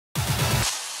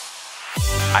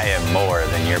I am more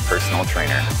than your personal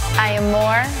trainer. I am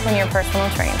more than your personal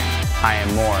trainer. I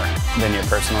am more than your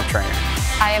personal trainer.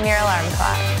 I am your alarm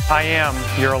clock. I am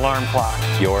your alarm clock.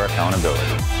 Your accountability.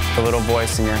 The little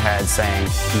voice in your head saying,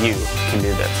 you can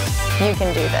do this. You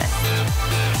can do this.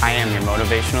 I am your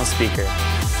motivational speaker.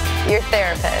 Your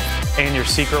therapist. And your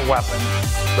secret weapon.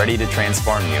 Ready to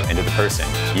transform you into the person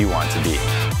you want to be.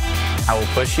 I will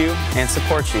push you and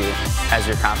support you as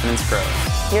your confidence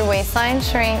grows. Your waistline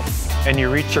shrinks. And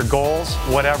you reach your goals,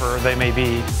 whatever they may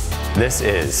be. This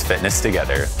is Fitness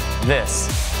Together. This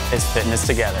is Fitness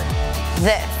Together.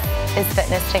 This is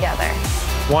Fitness Together.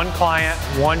 One client,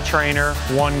 one trainer,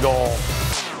 one goal.